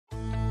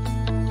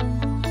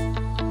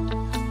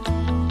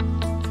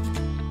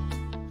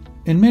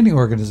In many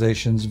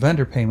organizations,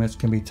 vendor payments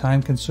can be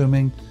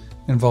time-consuming,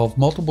 involve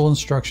multiple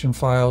instruction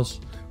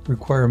files,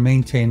 require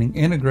maintaining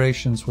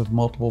integrations with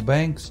multiple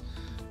banks,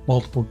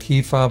 multiple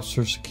key fobs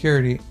for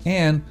security,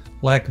 and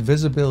lack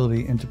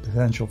visibility into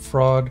potential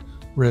fraud,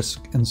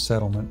 risk, and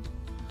settlement.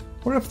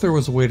 What if there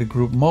was a way to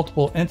group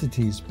multiple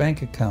entities,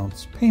 bank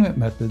accounts, payment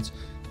methods,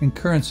 and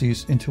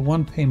currencies into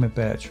one payment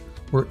batch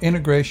where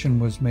integration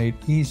was made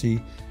easy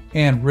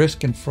and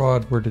risk and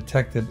fraud were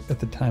detected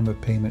at the time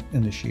of payment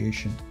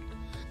initiation?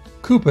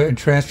 Coupa and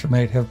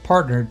Transfermate have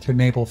partnered to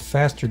enable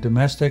faster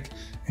domestic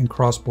and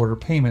cross-border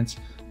payments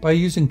by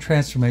using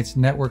Transfermate's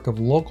network of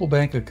local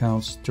bank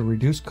accounts to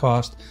reduce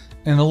cost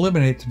and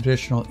eliminate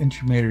traditional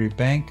intermediary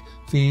bank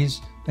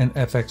fees and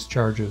FX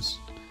charges.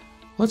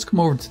 Let's come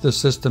over to the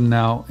system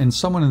now, and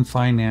someone in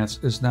finance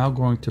is now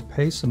going to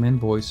pay some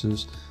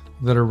invoices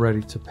that are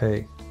ready to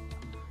pay.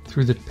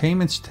 Through the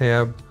Payments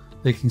tab,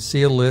 they can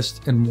see a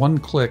list and one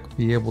click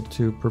be able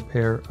to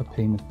prepare a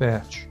payment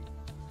batch.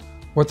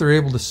 What they're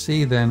able to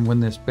see then when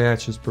this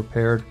batch is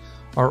prepared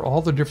are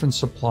all the different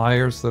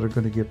suppliers that are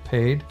going to get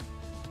paid,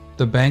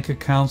 the bank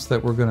accounts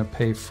that we're going to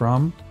pay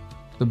from,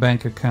 the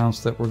bank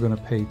accounts that we're going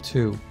to pay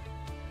to.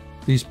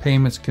 These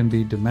payments can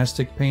be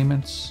domestic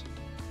payments,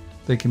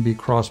 they can be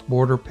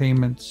cross-border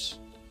payments,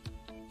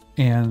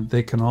 and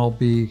they can all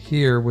be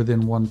here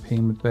within one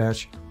payment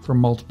batch for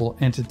multiple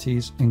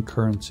entities and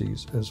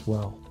currencies as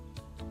well.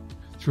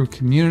 Through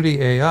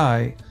Community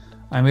AI,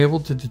 I'm able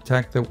to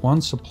detect that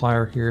one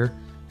supplier here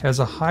has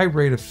a high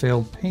rate of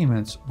failed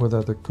payments with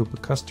other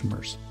Coupa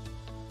customers.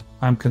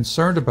 I'm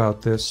concerned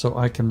about this, so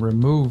I can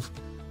remove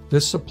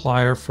this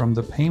supplier from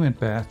the payment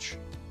batch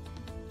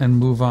and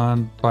move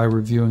on by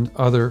reviewing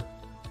other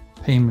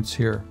payments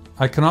here.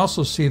 I can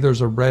also see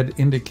there's a red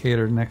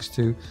indicator next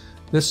to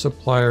this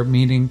supplier,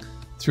 meaning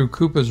through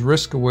Coupa's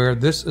Risk Aware,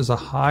 this is a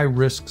high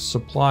risk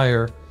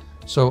supplier.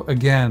 So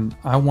again,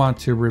 I want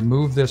to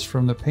remove this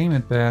from the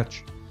payment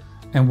batch,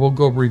 and we'll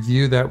go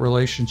review that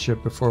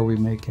relationship before we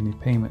make any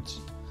payments.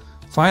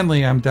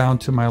 Finally, I'm down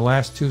to my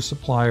last two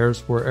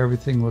suppliers where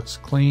everything looks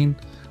clean.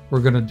 We're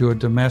going to do a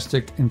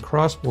domestic and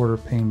cross-border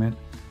payment,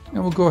 and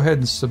we'll go ahead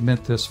and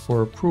submit this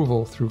for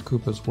approval through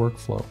Coupa's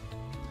workflow.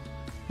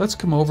 Let's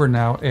come over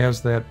now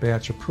as that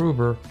batch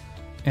approver,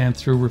 and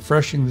through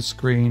refreshing the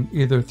screen,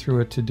 either through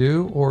a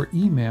to-do or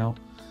email,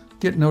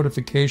 get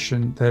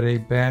notification that a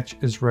batch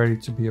is ready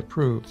to be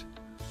approved.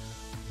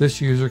 This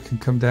user can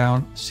come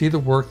down, see the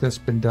work that's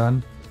been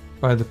done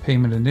by the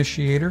payment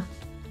initiator,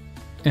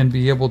 and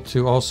be able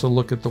to also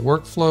look at the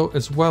workflow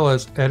as well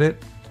as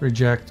edit,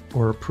 reject,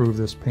 or approve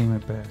this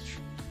payment batch.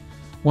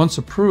 Once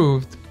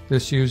approved,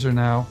 this user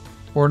now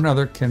or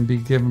another can be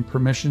given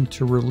permission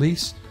to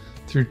release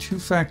through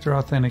two-factor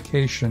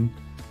authentication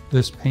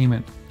this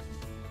payment.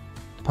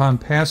 Upon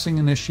passing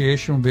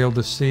initiation, we'll be able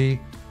to see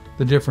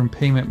the different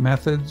payment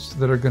methods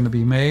that are going to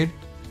be made.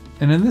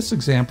 And in this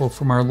example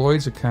from our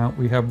Lloyd's account,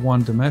 we have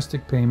one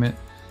domestic payment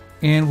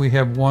and we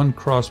have one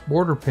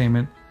cross-border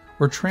payment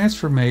where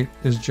Transfermate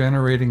is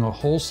generating a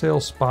wholesale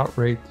spot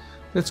rate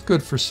that's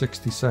good for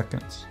 60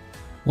 seconds.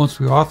 Once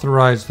we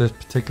authorize this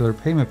particular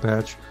payment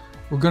batch,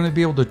 we're going to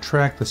be able to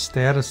track the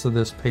status of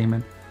this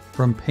payment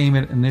from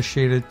payment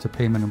initiated to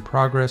payment in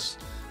progress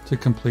to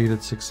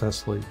completed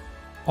successfully,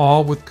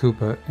 all with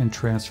Coupa and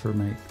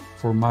Transfermate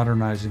for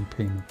modernizing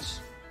payments.